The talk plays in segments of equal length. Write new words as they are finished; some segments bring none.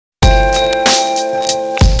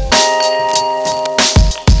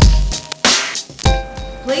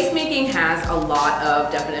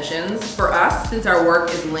Since our work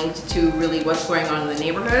is linked to really what's going on in the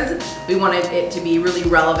neighborhoods, we wanted it to be really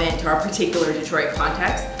relevant to our particular Detroit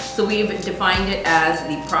context. So we've defined it as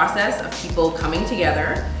the process of people coming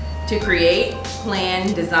together to create,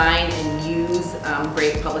 plan, design, and use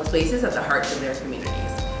great public spaces at the hearts of their communities.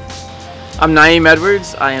 I'm Naeem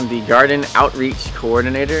Edwards. I am the Garden Outreach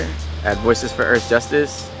Coordinator at Voices for Earth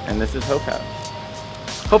Justice, and this is Hope House.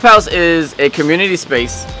 Hope House is a community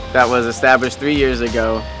space that was established 3 years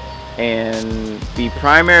ago, and the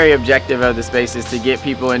primary objective of the space is to get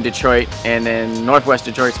people in Detroit and in Northwest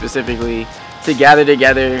Detroit specifically to gather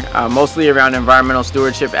together mostly around environmental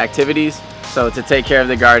stewardship activities. So to take care of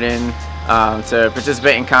the garden, to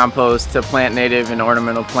participate in compost, to plant native and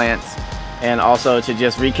ornamental plants, and also to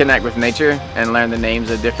just reconnect with nature and learn the names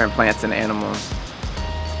of different plants and animals.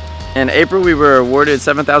 In April, we were awarded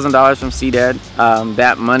 $7,000 from CDAD.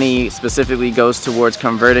 That money specifically goes towards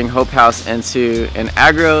converting Hope House into an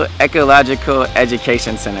agroecological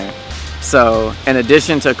education center. So in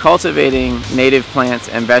addition to cultivating native plants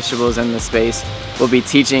and vegetables in the space, we'll be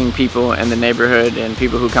teaching people in the neighborhood and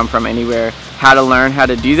people who come from anywhere how to learn how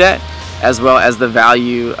to do that, as well as the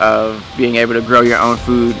value of being able to grow your own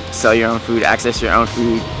food, sell your own food, access your own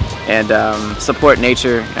food, and support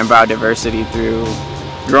nature and biodiversity through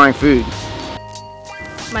growing food.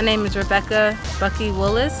 My name is Rebecca Bucky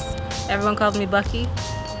Willis. Everyone calls me Bucky.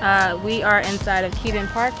 We are inside of Keaton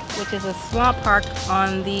Park, which is a swamp park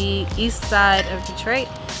on the east side of Detroit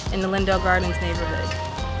in the Lindale Gardens neighborhood.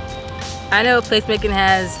 I know placemaking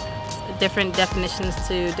has different definitions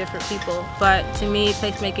to different people, but to me,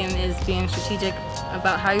 placemaking is being strategic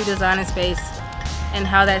about how you design a space and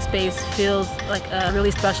how that space feels like a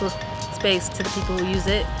really special space to the people who use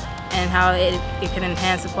it, and how it can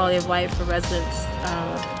enhance the quality of life for residents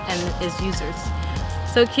and its users.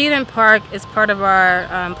 So Keaton Park is part of our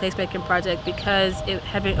placemaking project because it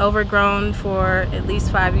had been overgrown for at least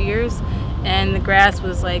 5 years, and the grass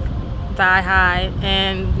was like thigh high,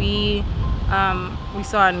 and we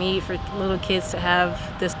saw a need for little kids to have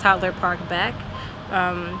this toddler park back.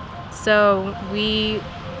 So we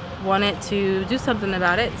wanted to do something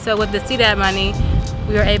about it. So with the CDAD money,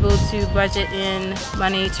 we were able to budget in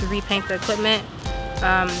money to repaint the equipment.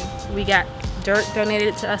 We got dirt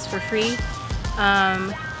donated to us for free,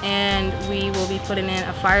 and we will be putting in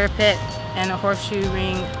a fire pit and a horseshoe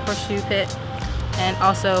pit, and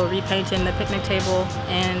also repainting the picnic table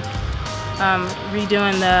and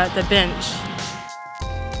redoing the bench.